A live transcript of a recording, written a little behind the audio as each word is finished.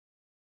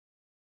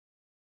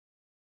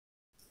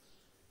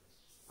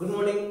Good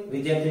morning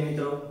વિદ્યાર્થી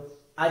મિત્રો,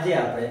 આજે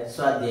આપણે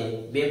સ્વાધ્યાય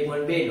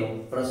 2.2 નો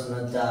પ્રશ્ન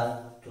 4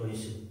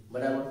 જોઈશું.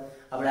 બરાબર,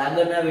 આપણે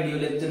આગળના વિડિયો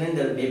લેક્ચરની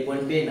અંદર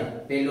 2.2 ના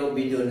પહેલો,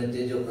 બીજો અને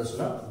ત્રીજો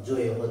પ્રશ્ન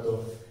જોયો હતો.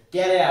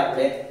 ત્યારે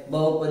આપણે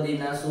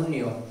બહુપદીના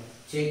શૂન્યો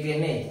છે કે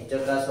નહીં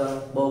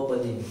ચકાસવાનું,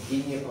 બહુપદીની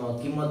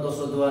કિંમતો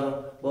શોધવાનું,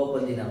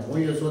 બહુપદીના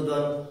મૂલ્યો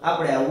શોધવાનું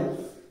આપણે આવું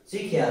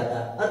શીખ્યા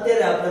હતા.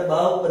 અત્યારે આપણે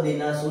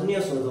બહુપદીના શૂન્ય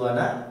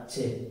શોધવાના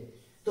છે.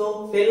 તો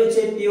પેલું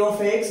છે p of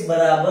x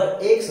બરાબર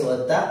x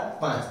વત્તા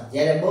 5.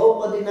 જ્યારે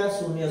બહુપદીના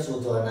શૂન્ય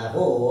શોધવાના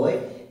હોય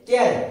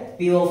ત્યારે p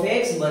of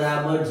x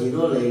બરાબર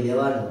 0 લઈ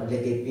લેવાનું, એટલે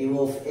કે p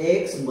of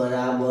x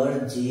બરાબર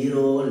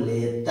 0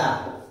 લેતા.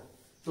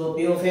 તો p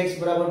of x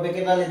બરાબર બે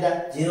કેટલા લીધા?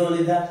 0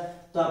 લીધા.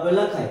 તો આપણે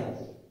લખાય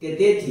કે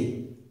તેથી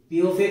p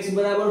of x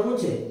બરાબર શું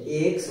છે?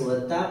 x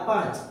વત્તા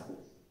 5.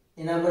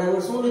 એના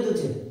બરાબર શું લીધું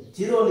છે?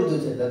 0 લીધું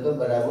છે, એટલે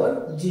બરાબર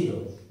 0.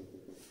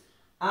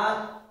 આ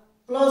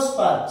પ્લસ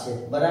 5 છે,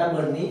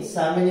 બરાબરની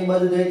સામેની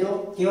બાજુ જાય તો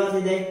કેવા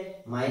થઈ જાય?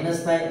 માઈનસ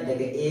થાય, એટલે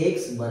કે x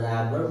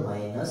બરાબર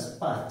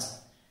 -5.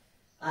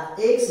 આ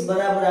x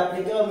બરાબર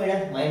આપણે કેવા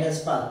મળ્યા?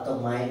 -5. તો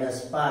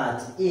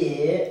 -5 એ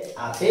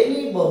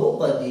આપેલી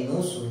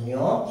બહુપદીનું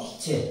શૂન્ય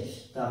છે.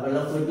 તો આપણે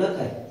લખવું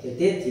લખાય કે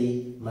તેથી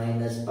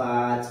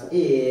 -5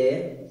 એ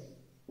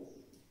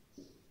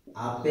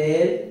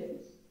આપેલ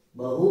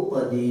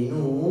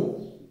બહુપદીનું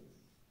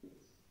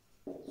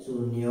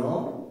શૂન્ય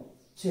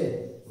છે.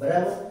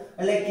 બરાબર,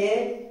 એટલે કે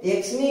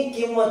x ની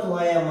કિંમત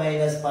હોય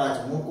 -5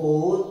 મૂકો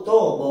તો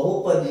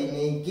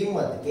બહુપદીની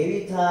કિંમત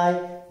કેવી થાય?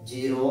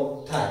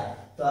 0 થાય.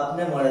 તો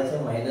આપને મળે છે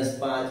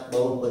 -5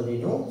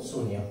 બહુપદીનું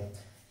શૂન્ય.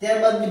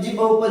 ત્યારબાદ બીજી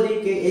બહુપદી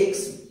કે x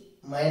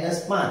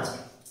 -5.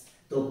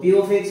 તો p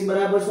of x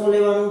બરાબર શું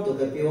લેવાનું? તો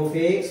કે p of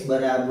x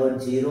બરાબર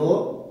 0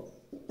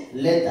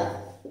 લેતા.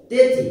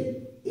 તેથી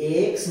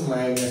x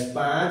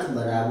 -5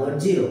 બરાબર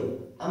 0.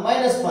 આ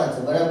 -5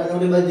 છે, બરાબર ને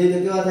ઓલી બાજુ તો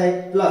કેવા થાય?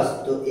 પ્લસ.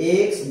 તો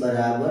x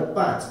બરાબર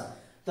 5.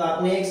 તો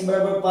આપણે x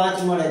બરાબર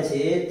 5 મળે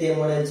છે, તે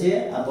મળે છે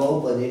આ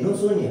બહુપદીનું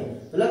શૂન્ય.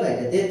 તો લખાય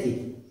કે તેથી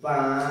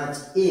 5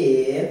 એ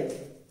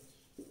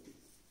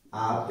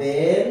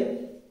આપેલ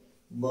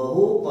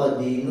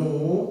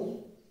બહુપદીનું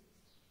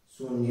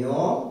શૂન્ય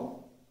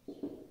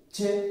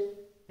છે.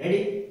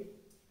 રેડી?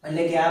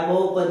 એટલે કે આ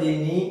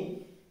બહુપદીની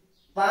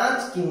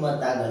 5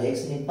 કિંમત આગળ, x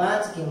ની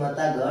 5 કિંમત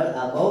આગળ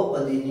આ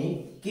બહુપદીની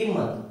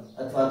કિંમત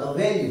અથવા તો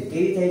વેલ્યુ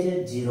કેવી થાય છે?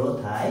 0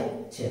 થાય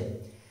છે.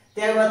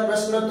 ત્યારબાદ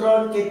પ્રશ્ન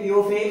 3 કે p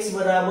of x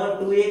બરાબર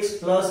 2x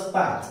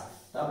 5.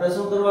 તો આપણે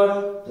શું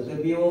કરવાનું? તો કે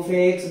p of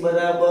x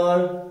બરાબર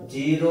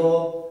 0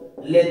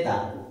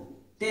 લેતા.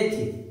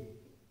 તેથી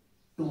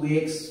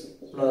 2x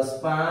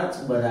 5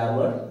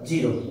 બરાબર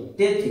 0.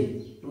 તેથી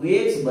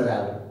 2x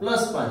બરાબર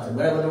 +5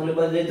 બરાબર ઓલી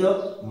બાજુ જાય તો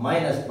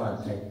 -5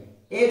 થાય.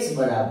 x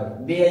બરાબર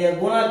 2 અહીંયા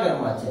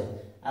ગુણાકારમાં છે,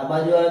 આ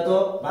બાજુ આવે તો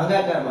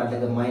ભાગાકારમાં, એટલે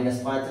કે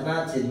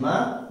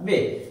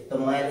 -5/2. તો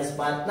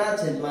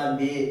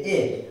 -5/2 એ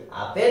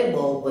આપેલ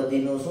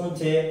બહુપદીનું શું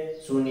છે?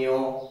 શૂન્ય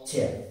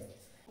છે.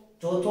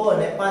 ચોથો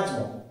અને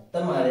પાંચમો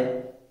તમારે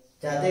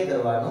જાતે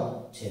કરવાનો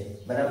છે.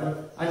 બરાબર,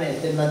 અને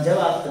તેના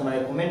જવાબ તમારે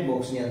કોમેન્ટ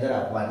બોક્સની અંદર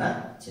આપવાના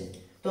છે.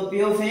 તો p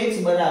of x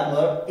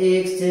બરાબર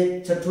x છે.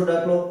 છઠ્ઠો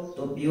દાખલો,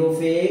 તો p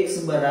of x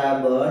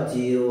બરાબર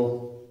 0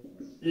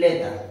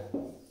 લેતા.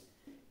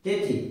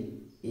 તેથી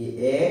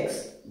x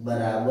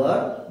બરાબર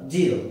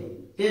 0.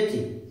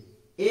 તેથી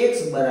x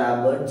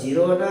બરાબર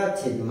 0 ના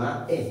છેદમાં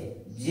a.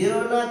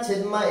 0 ના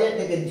છેદમાં a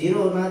એટલે કે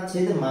 0 ના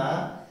છેદમાં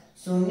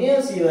શૂન્ય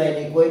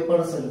સિવાયની કોઈ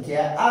પણ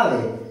સંખ્યા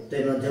આવે તો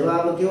એનો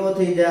જવાબ કેવો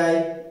થઈ જાય?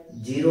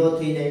 0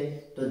 થઈ જાય.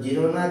 તો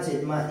 0 ના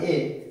છેદમાં a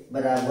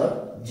બરાબર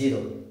 0.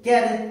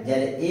 ક્યારે?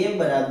 જ્યારે a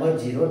બરાબર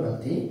 0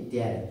 નથી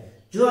ત્યારે.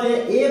 જો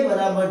અહીંયા a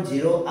બરાબર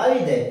 0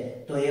 આવી જાય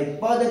તો એ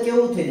પદ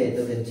કેવું થઈ જાય?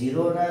 તો કે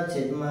 0 ના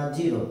છેદમાં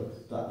 0.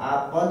 તો આ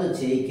પદ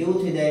છે એ કેવું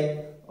થઈ જાય?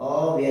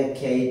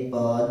 અવ્યાખ્યાયિત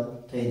પદ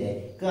થઈ જાય,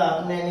 કે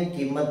આપણે એની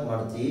કિંમત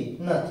મળતી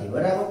નથી.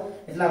 બરાબર,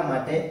 એટલા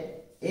માટે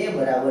a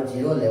બરાબર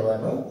 0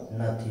 લેવાનું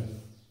નથી.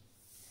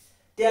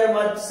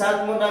 ત્યારબાદ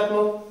સાતમો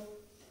દાખલો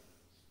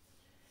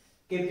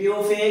કે p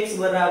of x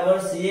બરાબર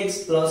cx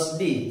 +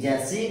 d.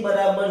 જ્યાં c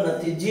બરાબર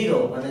નથી 0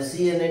 અને c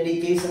અને d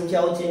કઈ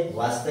સંખ્યાઓ છે?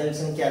 વાસ્તવિક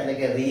સંખ્યા, એટલે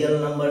કે રિયલ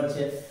નંબર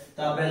છે. તો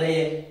આપણે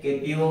લઈએ કે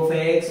p of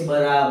x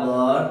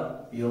બરાબર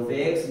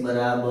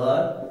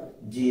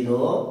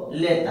 0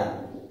 લેતા.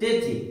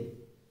 તેથી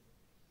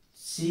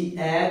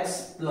cx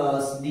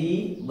 + d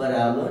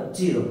બરાબર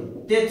 0.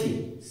 તેથી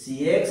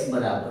cx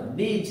બરાબર d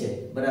છે,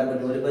 બરાબર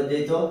ને ઓલી બાજુ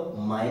તો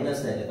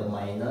માઈનસ એટલે કે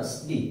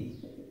 -d.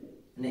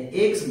 અને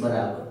x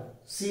બરાબર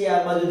c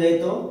આ બાજુ જાય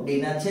તો d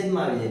ના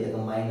છેદમાં આવી જાય, એટલે કે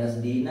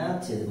 -d ના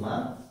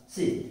છેદમાં c.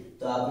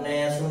 તો આપણે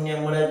શૂન્ય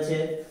મળે છે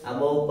આ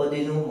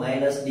બહુપદીનું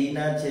 -d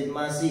ના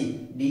છેદમાં c.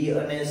 d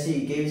અને c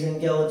કેવી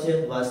સંખ્યાઓ છે?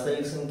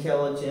 વાસ્તવિક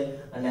સંખ્યાઓ છે.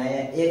 અને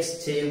અહીંયા x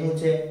છે એ શું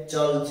છે?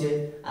 ચલ છે.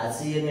 આ c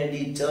અને d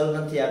ચલ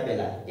નથી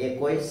આપેલા, એ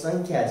કોઈ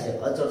સંખ્યા છે,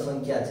 અચળ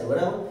સંખ્યા છે.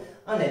 બરાબર,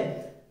 અને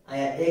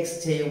અહીંયા x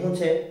છે એ શું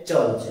છે?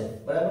 ચલ છે.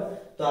 બરાબર,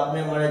 તો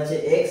આપણે મળે છે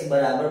x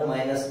બરાબર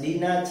 -d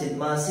ના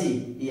છેદમાં c.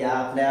 એ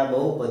આપણે આ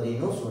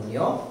બહુપદીનું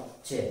શૂન્ય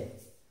છે.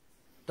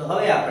 તો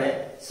હવે આપણે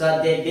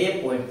સ્વાધ્યાય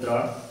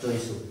 2.3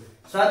 જોઈશું.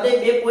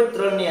 સ્વાધ્યાય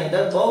 2.3 ની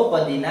અંદર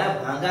બહુપદીના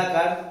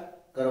ભાગાકાર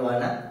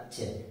કરવાના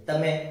છે.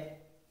 તમે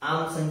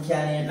આમ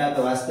સંખ્યાની એટલે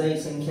આપણે વાસ્તવિક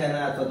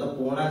સંખ્યાના અથવા તો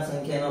પૂર્ણાંક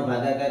સંખ્યાનો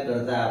ભાગાકાર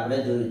કરતા આપણે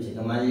જોયું છે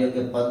કે માની લો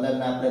કે 15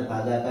 ના આપણે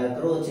ભાગાકાર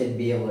કરવો છે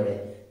 2 વડે,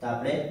 તો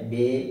આપણે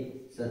 2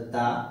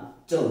 સત્તા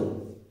 14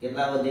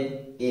 કેટલા વધે?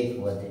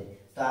 1 વધે.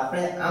 તો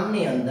આપણે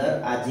આમની અંદર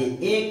આ જે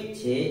 1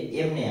 છે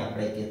એમને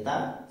આપણે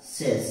કહેતા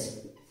શેષ,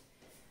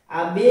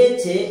 આ 2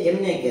 છે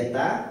એમને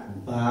કહેતા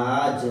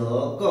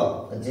ભાજક,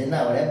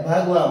 જેના વડે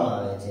ભાગવામાં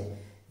આવે છે.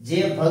 જે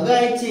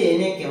ભગાય છે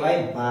એને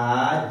કહેવાય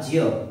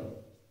ભાજ્ય.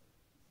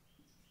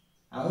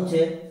 આનું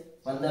છે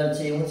 15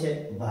 છે એવું છે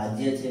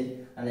ભાજ્ય છે,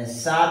 અને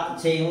 7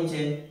 છે એવું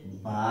છે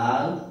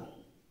ભાગ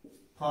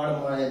ફળ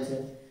મળે છે.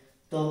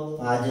 તો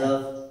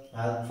ભાજક,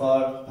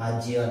 ભાગફળ,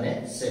 ભાજ્ય અને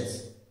શેષ.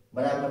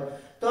 બરાબર.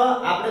 તો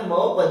આપણે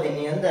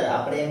બહુપદીની અંદર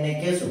આપણે એમને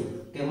કહેશું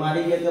કે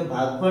માની લો કે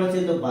ભાગફળ છે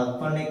તો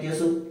ભાગફળને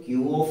કહેશું q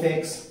of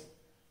x,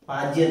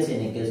 ભાજ્ય છે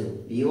એને કહેશું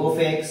p of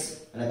x,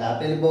 અને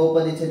આપેલી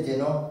બહુપદી છે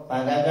જેનો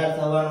ભાગાકાર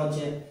થવાનો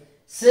છે.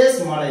 શેષ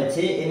મળે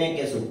છે એને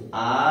કહેશું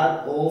r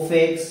of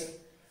x,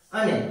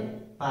 અને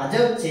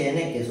ભાજક છે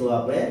એને કહેશું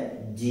આપણે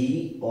g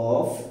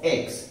of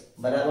x.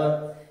 બરાબર.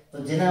 તો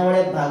જેના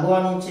વડે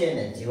ભાગવાનું છે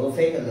એને g of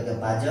x એટલે કે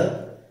ભાજક,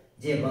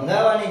 જે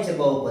ભંગાવાની છે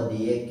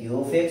બહુપદી એ q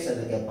of x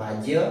એટલે કે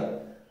ભાજ્ય,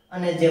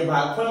 અને જે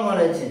ભાગફળ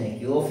મળે છે ને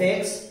q of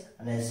x,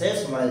 અને શેષ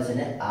મળે છે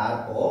ને r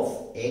of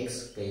x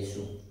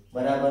કહીશું.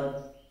 બરાબર.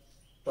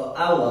 તો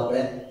આવું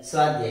આપણે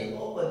સ્વાધ્યાય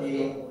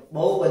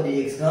બહુપદી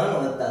x3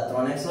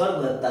 3x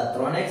વર્ગ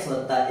 3x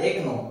 1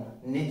 નો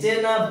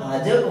નીચેના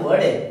ભાજક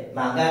વડે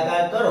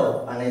ભાગાકાર કરો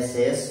અને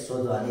શેષ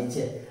શોધવાની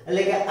છે.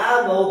 એટલે કે આ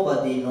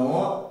બહુપદીનો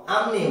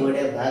આમની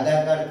વડે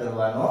ભાગાકાર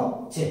કરવાનો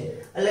છે.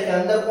 એટલે કે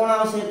અંદર કોણ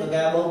આવશે? તો કે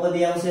આ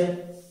બહુપદી આવશે.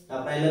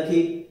 આપણે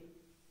લખી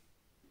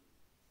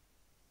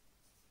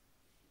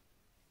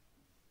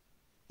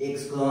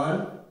x3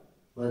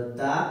 +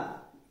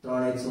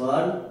 3x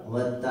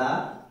વર્ગ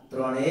 +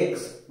 3x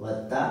 +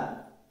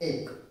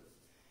 1.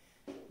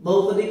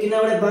 બહુપદી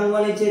કિના વડે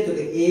ભાગવાની છે? તો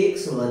કે x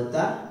 +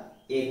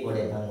 1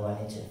 વડે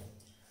ભાગવાની છે.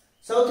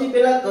 સૌથી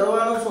પહેલા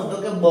કરવાનું શું? તો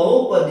કે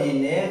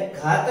બહુપદીને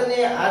ઘાતને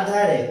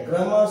આધારે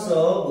ક્રમશઃ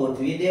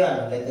ગોઠવી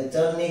દેવાનું. એટલે કે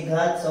ચલની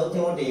ઘાત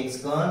સૌથી મોટી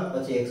x3,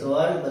 પછી x2,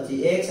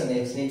 પછી x અને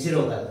x ની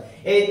 0 ઘાત.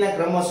 એ રીતના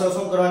ક્રમશઃ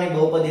શું કરવાની?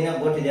 બહુપદીને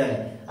ગોઠવી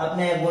દેવાની.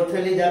 આપણે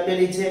ગોઠવેલી જ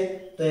આપેલી છે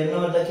તો એનો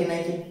લખી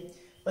નાખી.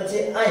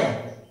 પછી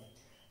અહીંયા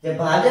જે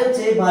ભાજક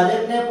છે એ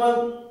ભાજકને પણ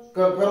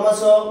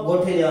ક્રમશઃ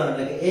ગોઠવી દેવાનું.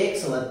 એટલે કે x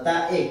 +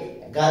 1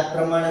 ઘાત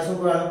પ્રમાણે શું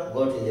કરવાનું?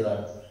 ગોઠવી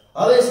દેવાનું.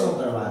 હવે શું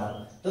કરવાનું?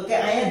 તો કે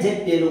અહીંયા જે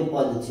પેલું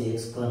પદ છે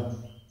x3,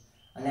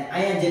 અને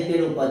અહીંયા જે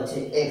પેલું પદ છે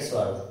x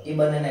વાળું, એ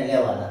બંનેને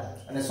લેવાના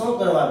અને શું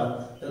કરવાનું?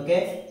 તો કે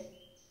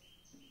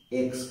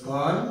x3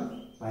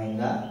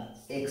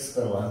 / x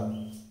કરવાનું.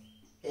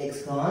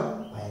 x3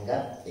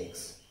 / x.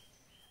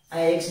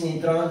 આ x ની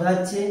 3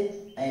 ઘાત છે,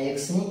 આ x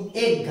ની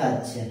 1 ઘાત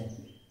છે.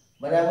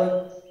 બરાબર.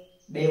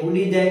 બે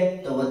ઉડી જાય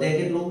તો વધે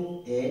કેટલું?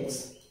 x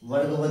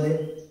વર્ગ વધે.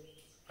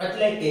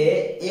 એટલે કે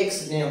x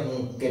ને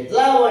હું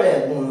કેટલા વડે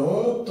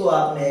ગુણું તો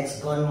આપણે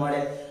x3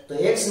 મળે, તો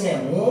x ને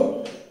હું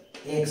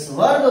x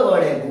વર્ગ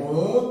વડે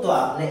ગુણું તો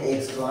આપણે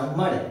x3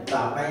 મળે. તો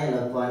આપણે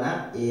અહીંયા લખવાના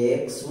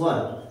x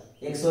વર્ગ.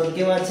 x વર્ગ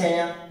કેવા છે?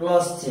 અહીંયા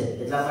પ્લસ છે,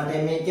 એટલા માટે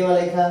મેં કેવા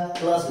લખ્યા?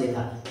 પ્લસ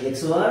લખ્યા. x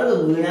વર્ગ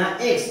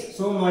 * x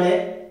શું મળે?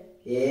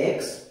 x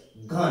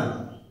ઘન.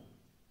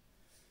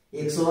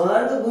 x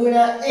વર્ગ *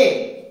 1,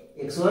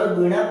 x વર્ગ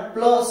 *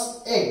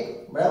 +1.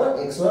 બરાબર.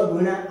 x વર્ગ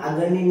 *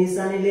 આગળની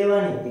નિશાની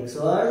લેવાની, x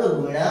વર્ગ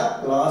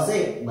 *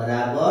 +1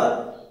 બરાબર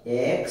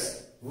x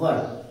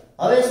વર્ગ.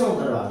 હવે શું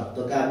કરવાનું?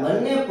 તો કે આ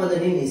બંને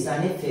પદની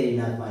નિશાની ફેરવી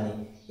નાખવાની.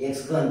 x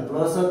ઘન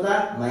પ્લસ હતા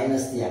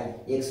માઈનસ થયા,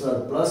 x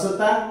વર્ગ પ્લસ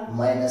હતા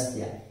માઈનસ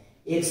થયા.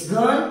 x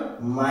ઘન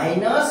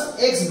માઈનસ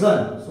x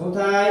ઘન શું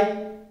થાય?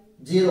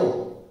 0.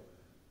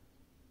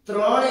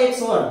 3x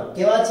વર્ગ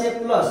કેવા છે?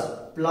 પ્લસ.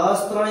 પ્લસ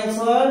 3x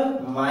વર્ગ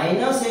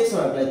માઈનસ x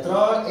વર્ગ, એટલે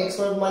 3x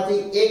વર્ગ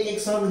માંથી 1x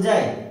વર્ગ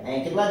જાય.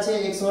 અહીં કેટલા છે?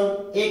 x વર્ગ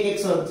 1x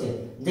વર્ગ છે,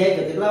 જાય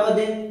તો કેટલા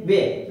વધે? 2.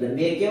 એટલે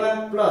 2 કેવા?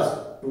 પ્લસ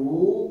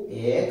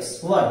 2x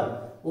વર્ગ.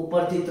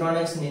 ઉપરથી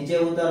 3x નીચે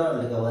ઉતારો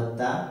એટલે કે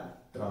વત્તા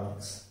 3x.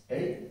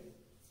 રેડી?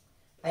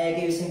 અહીંયા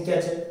કેવી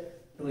સંખ્યા છે?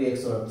 2x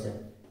વર્ગ છે.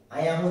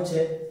 અહીંયા શું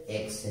છે?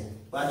 x છે.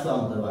 પાછું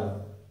આમ કરવાનું.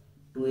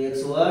 2x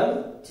વર્ગ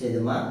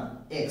છેદમાં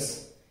x.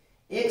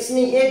 x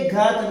ની 1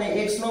 ઘાત અને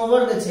x નો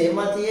વર્ગ છે,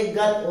 એમાંથી 1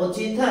 ઘાત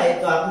ઓછી થાય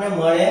તો આપણે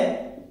મળે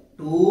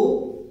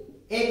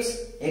 2x.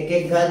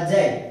 1 ઘાત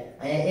જાય,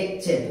 અહીંયા 1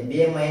 છે,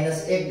 2 -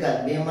 1 ઘાત,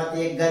 2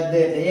 માંથી 1 ઘાત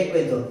ગઈ એટલે 1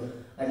 લીધો,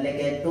 એટલે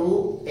કે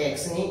 2x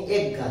ની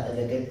 1 ઘાત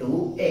એટલે કે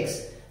 2x.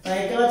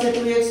 અહીં કેવા છે?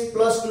 2x +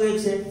 2x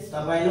છે, તો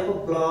આપણે અહીં લખો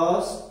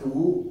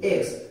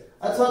 +2x.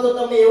 અથવા તો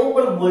તમે એવું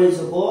પણ બોલી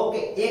શકો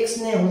કે x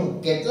ને હું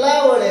કેટલા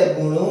વડે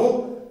ગુણું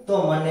તો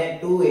મને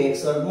 2x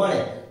વર્ગ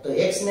મળે. તો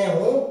x ને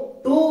હું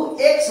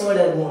 2x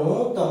વડે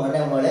ગુણું તો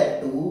મને મળે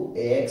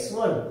 2x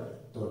વર્ગ.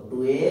 તો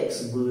 2x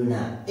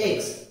 * x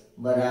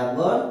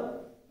બરાબર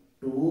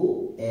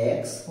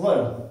 2x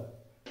વર્ગ.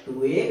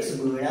 2x *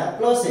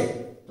 +1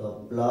 તો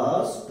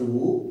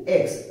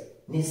 +2x.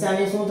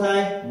 નિશાની શું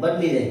થાય?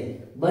 બદલી જાય.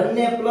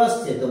 બંને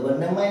પ્લસ છે તો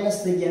બંને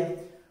માઈનસ થઈ ગયા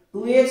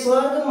 2x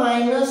વર્ગ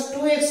માઈનસ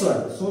 2x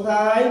વર્ગ શું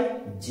થાય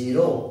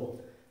 0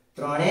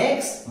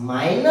 3x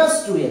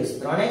માઈનસ 2x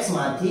 3x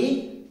માંથી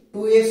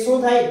 2x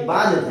શું થાય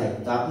બાદ થાય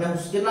તો આપણે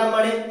કેટલા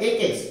મળે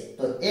 1x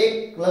તો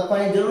 1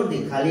 લખવાની જરૂર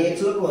નથી ખાલી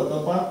x લખો તો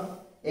પણ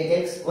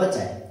 1x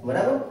વચાય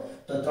બરાબર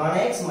તો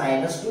 3x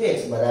માઈનસ 2x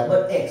બરાબર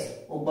x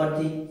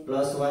ઉપરથી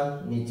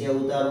 +1 નીચે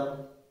ઉતારો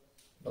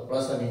તો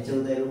 +1 નીચે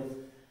ઉતાર્યું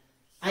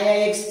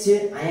અહીંયા x છે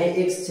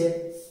અહીંયા x છે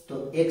તો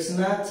x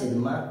ના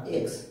છેદમાં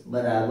x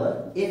બરાબર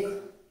 1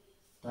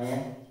 તો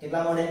અહીંયા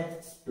કેટલા મળે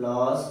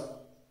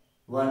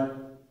 +1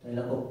 તો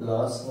લખો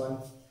 +1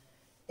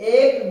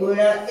 1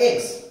 ગુણ્યા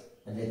x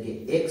એટલે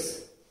કે x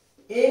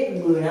 1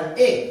 ગુણ્યા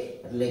 1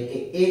 એટલે કે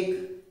 1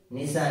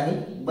 નિશાની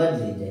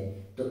બદલી જાય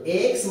તો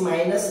x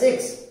 - x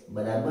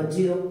બરાબર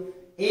 0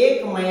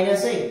 1 -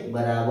 1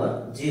 બરાબર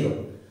 0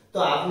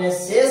 તો આપને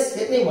શેષ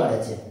કેટલી મળે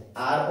છે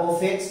r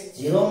of x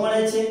 0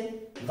 મળે છે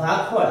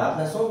ભાગફળ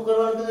આપણે શું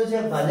કરવાનું કીધું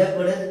છે ભાજક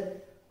વડે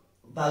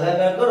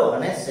ભાગાકાર કરો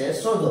અને શેષ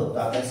શોધો તો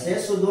આપણે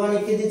શેષ શોધવાની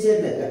કીધી છે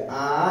એટલે કે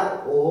r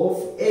of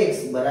x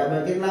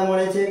બરાબર કેટલા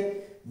મળે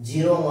છે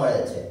 0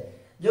 મળે છે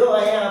જો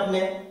અહીંયા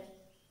આપણે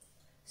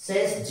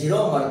શેષ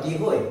 0 મળતી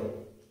હોય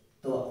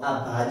તો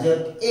આ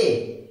ભાજક a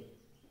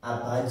આ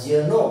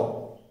ભાજ્યનો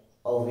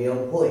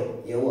અવયવ હોય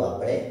એવું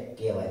આપણે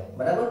કહેવાય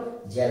બરાબર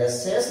જ્યારે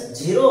શેષ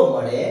 0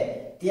 મળે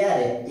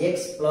ત્યારે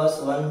x +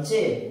 1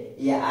 છે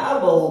એ આ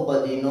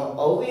બહુપદીનો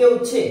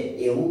અવયવ છે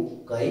એવું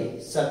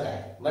કહી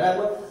શકાય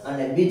બરાબર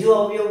અને બીજો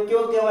અવયવ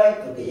કયો કહેવાય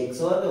તો કે x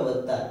વર્ગ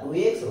 +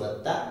 2x + 1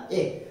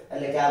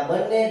 એટલે કે આ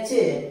બંને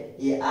છે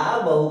એ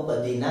આ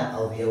બહુપદીના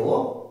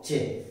અવયવો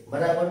છે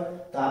બરાબર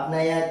તો આપણે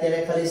અહીંયા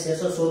અત્યારે ખાલી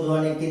શેષો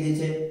શોધવાની કીધી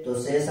છે તો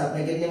શેષ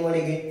આપણે કેટલી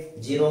મળી ગઈ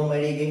 0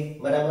 મળી ગઈ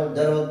બરાબર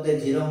દર વખતે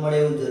 0 મળે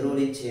એવું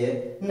જરૂરી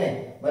છે નહીં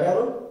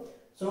બરાબર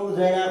શું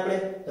જાણે આપણે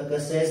તો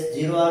કે શેષ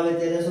 0 આવે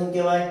ત્યારે શું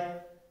કહેવાય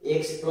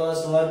x +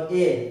 1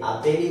 એ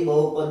આપેલી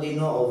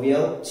બહુપદીનો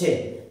અવયવ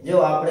છે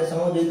જો આપણે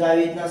સમજવું તો આવી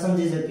રીતના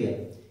સમજી શકીએ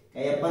કે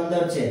અહીંયા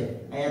 15 છે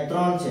અહીંયા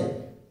 3 છે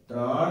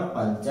 3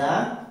 5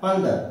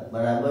 15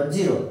 બરાબર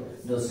 0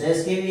 જો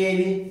શેષ કેવી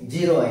આવી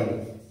 0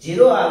 આવી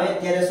 0 આવે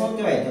ત્યારે શું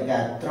કહેવાય તો કે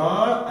આ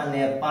 3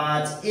 અને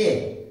 5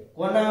 એ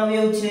કોના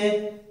અવયવ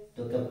છે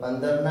તો કે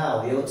 15 ના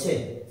અવયવ છે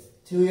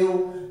થયું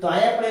એવું તો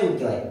અહીંયા આપણે એવું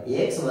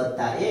કહેવાય x + 1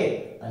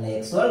 અને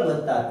x2 +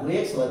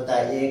 2x + 1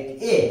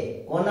 એ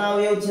કોના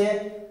અવયવ છે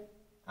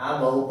આ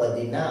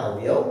બહુપદીના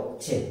અવયવ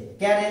છે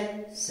ક્યારે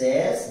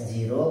શેષ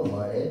 0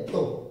 મળે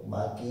તો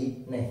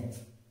બાકી નહીં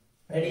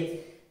રેડી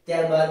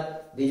ત્યારબાદ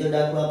બીજો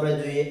દાખલો આપણે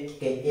જોઈએ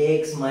કે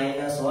x -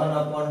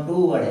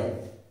 1/2 વડે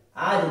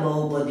આ જ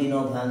બહુપદીનો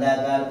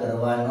ભાગાકાર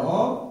કરવાનો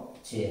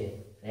છે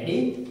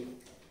રેડી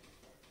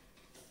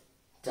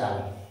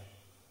ચાલો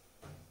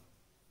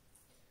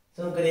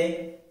શું કરીએ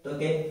તો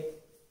કે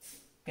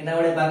કેના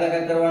વડે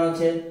ભાગાકાર કરવાનો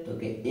છે તો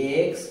કે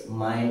x -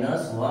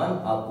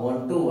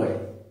 1/2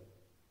 વડે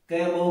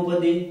કયા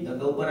બહુપદી તો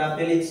કે ઉપર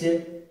આપેલી છે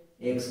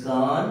x3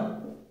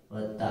 +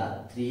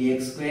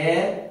 3x2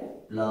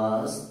 +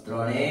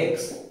 3x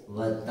 +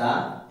 1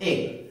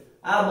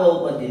 આ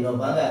બહુપદીનો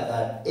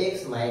ભાગાકાર x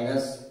 -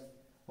 1/2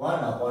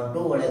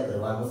 વડે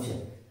કરવાનું છે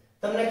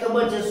તમને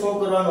ખબર છે શું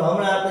કરવાનું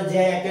હમણાં આપણે જે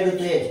અહીંયા કર્યું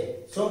તો એ જ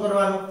શું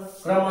કરવાનું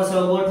ક્રમશઃ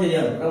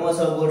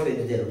ગોઠવી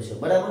દીધેલું છે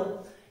બરાબર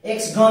x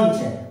ઘન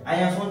છે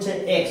અહીંયા શું છે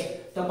x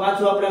તો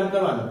પાછું આપણે એમ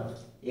કરવાનું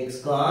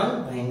x3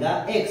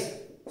 / x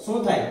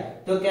શું થાય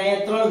તો કે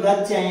અહીંયા 3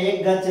 ઘાત છે અહીંયા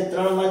 1 ઘાત છે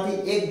 3 માંથી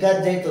 1 ઘાત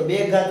જાય તો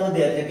 2 ઘાત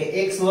વધે એટલે કે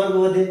x2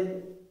 વધે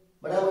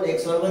બરાબર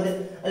x2 વધે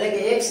એટલે કે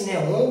x ને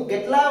હું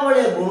કેટલા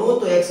વડે ગુણું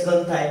તો x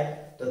ઘન થાય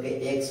તો કે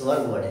x2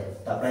 વડે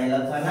તો આપણે અહીં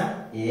લખવાના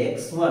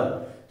x2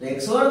 તો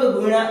x2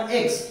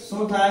 * x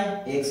શું થાય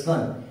x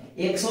ઘન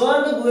x2 *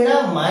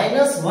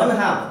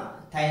 -1/2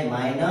 થાય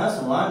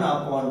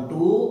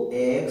 -1/2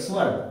 x2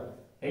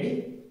 રેડી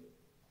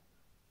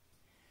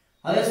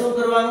હવે શું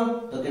કરવાનું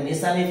તો કે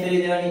નિશાની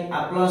ફેરવી દેવાની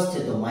આ પ્લસ છે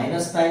તો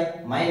માઈનસ થાય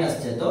માઈનસ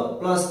છે તો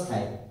પ્લસ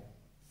થાય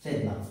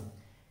છેદમાં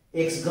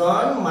x3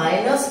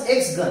 - x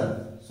ઘન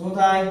શું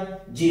થાય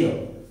 0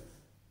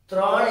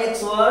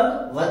 3x2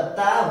 +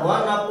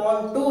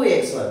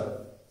 1/2x2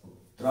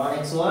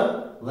 3x2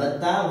 +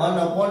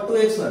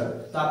 1/2x2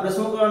 તો આપણે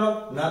શું કરવાનું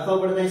નાખવા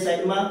પડતા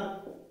સાઈડમાં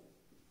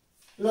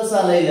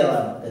લસા લઈ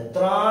લેવાનો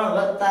 3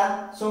 વત્તા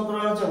શું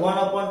કરવાનું છે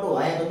 1/2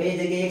 અહીંયા તો બે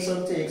જગ્યાએ x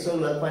છે x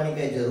લખવાની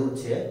કઈ જરૂર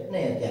છે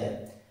નહીં અત્યારે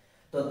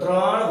તો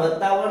 3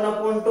 વત્તા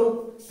 1/2 તો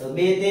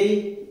 2 તેરી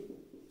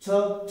 6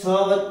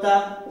 6 વત્તા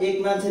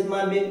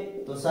 1/2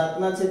 તો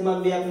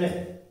 7/2 આપણે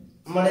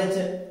મળે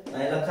છે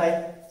અહીં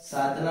લખાય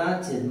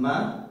 7/2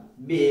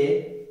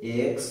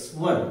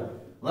 x2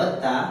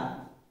 વત્તા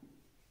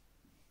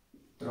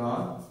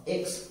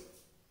 3x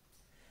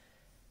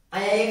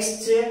અહીંયા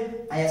x છે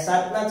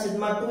અહીંયા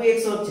 7/2x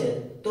છે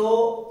તો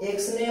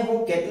x ને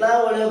હું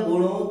કેટલા વડે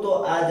ગુણું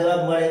તો આ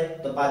જવાબ મળે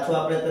તો પાછું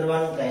આપણે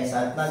કરવાનું કે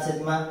અહીંયા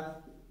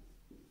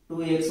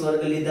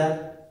 7/2x2 લીધા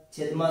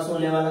છેદમાં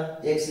શું લેવાના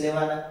x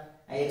લેવાના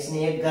આ x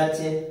ની 1 ઘાત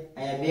છે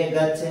અહીંયા 2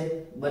 ઘાત છે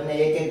બંને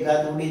 1 1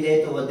 ઘાત ઉડી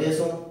જાય તો વધે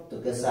શું તો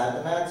કે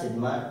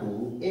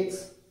 7/2x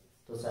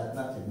તો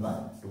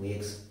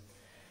 7/2x.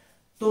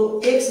 તો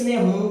x ને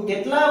હું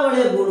કેટલા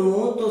વડે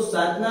ગુણું તો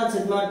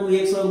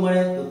 7/2x વડે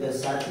મળે તો કે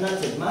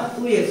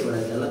 7/2x વડે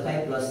એટલે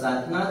લખાય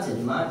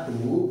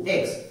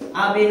 +7/2x.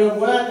 આ બેનો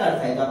ગુણાકાર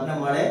થાય તો આપણે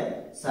મળે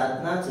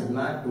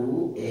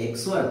 7/2x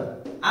વડે.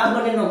 આ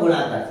બંનેનો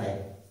ગુણાકાર થાય,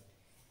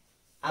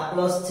 આ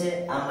પ્લસ છે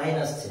આ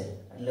માઈનસ છે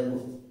એટલે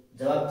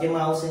જવાબ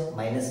કેમાં આવશે?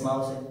 માઈનસમાં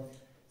આવશે.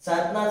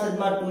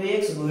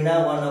 7/2x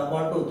ગુણ્યા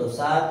 1/2 તો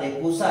 7 × 1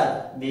 = 7,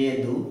 2 ×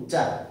 2 =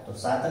 4 તો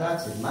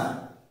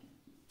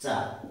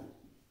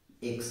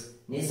 7/4x.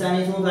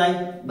 નિશાની શું થાય?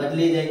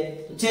 બદલી જાય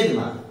તો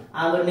છેદમાં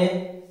આ બંને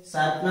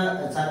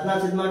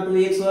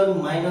 7/2x વર્ગ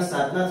 -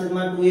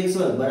 7/2x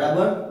વર્ગ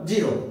બરાબર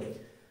 0.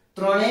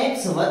 3x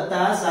 +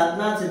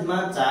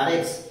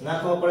 7/4x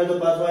નાખવા પડે તો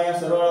પાછો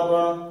અહીંયા સરવાળો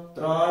કરવાનો.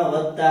 3 +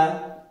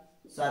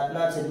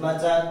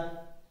 7/4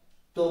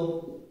 તો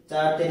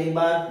 4 તેરી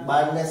 12,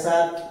 12 ને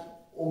 7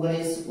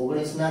 19,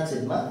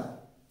 19/4.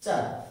 તો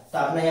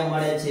આપણે અહીંયા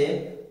મળે છે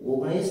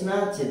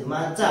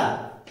 19/4.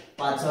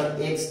 પાછળ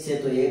x છે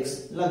તો x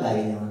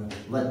લગાવી દેવાનો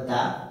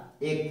વત્તા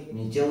 1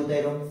 નીચે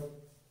ઉતાર્યો.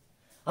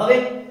 હવે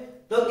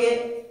તો કે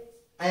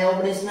અહીંયા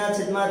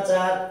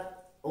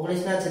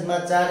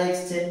 19/4x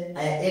છે,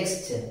 અહીંયા x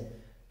છે.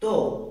 તો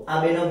આ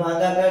બેનો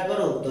ભાગાકાર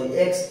કરો તો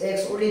x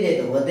ઉડી જાય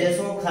તો વધે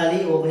શું?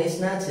 ખાલી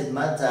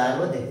 19/4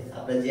 વધે.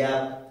 આપણે જે આ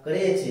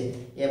કરીએ છીએ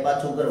એ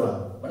પાછું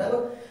કરવાનું,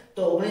 બરાબર?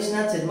 તો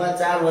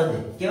 19/4 વધે.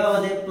 કેવા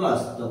વધે?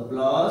 પ્લસ. તો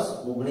પ્લસ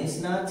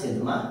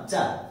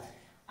 19/4.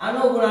 આનો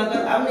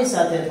ગુણાકાર આમની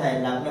સાથે થાય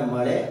એટલે આપણે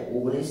મળે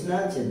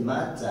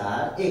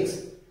 19/4x.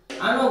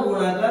 આનો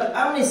ગુણાકાર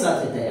આમની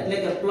સાથે થાય એટલે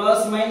કે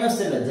પ્લસ માઈનસ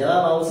એટલે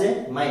જવાબ આવશે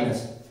માઈનસ.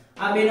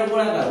 આ બેનો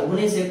ગુણાકાર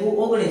 19 × 1 =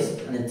 19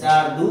 અને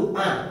 4 × 2 =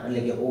 8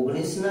 એટલે કે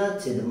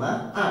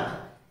 19/8.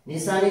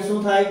 નિશાની શું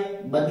થાય?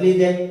 બદલી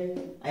જાય.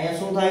 અહીંયા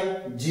શું થાય?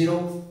 0.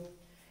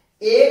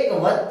 1 +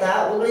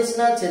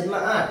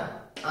 19/8.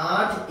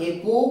 8 × 1 =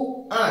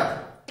 8.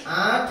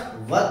 8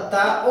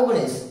 +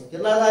 19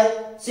 કેટલા થાય?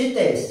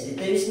 27.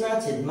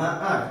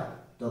 27/8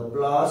 તો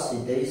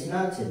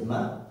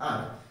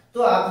 +27/8. તો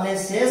આપને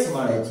શેષ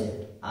મળે છે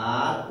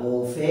r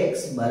of x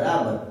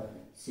બરાબર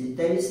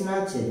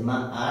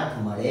 27/8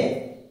 મળે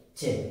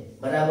છે,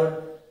 બરાબર?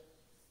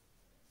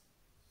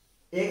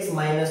 x -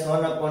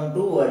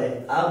 1/2 વડે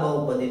આ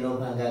બહુપદીનો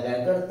ભાગાકાર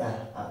કરતા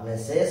આપને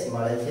શેષ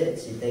મળે છે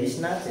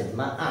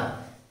 27/8.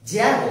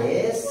 જ્યારે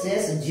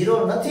શેષ 0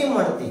 નથી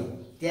મળતી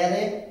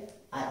ત્યારે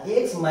આ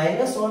x -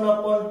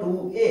 1/2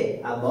 એ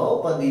આ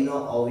બહુપદીનો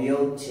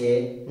અવયવ છે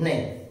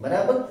નહીં,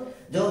 બરાબર?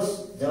 જો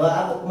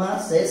જવાબમાં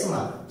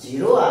શેષમાં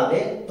 0 આવે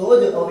તો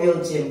જ અવયવ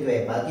છે એમ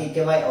કહેવાય, બાકી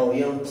કહેવાય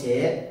અવયવ છે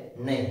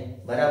નહીં,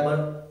 બરાબર?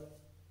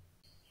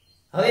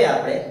 હવે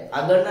આપણે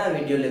આગળના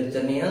વિડિયો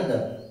લેક્ચરની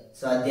અંદર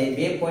સ્વાધ્યાય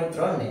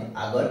 2.3 ને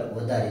આગળ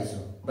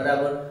વધારીશું,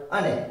 બરાબર?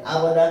 અને આ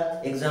બધા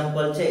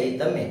એક્ઝામ્પલ છે એ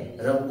તમે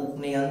રફ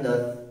બુકની અંદર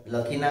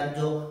લખી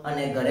નાખજો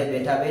અને ઘરે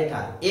બેઠા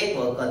બેઠા એક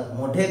વખત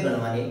મોઢે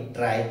ગણવાની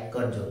ટ્રાય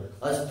કરજો.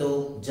 અસ્તુ.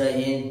 જય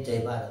હિન્દ, જય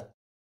ભારત.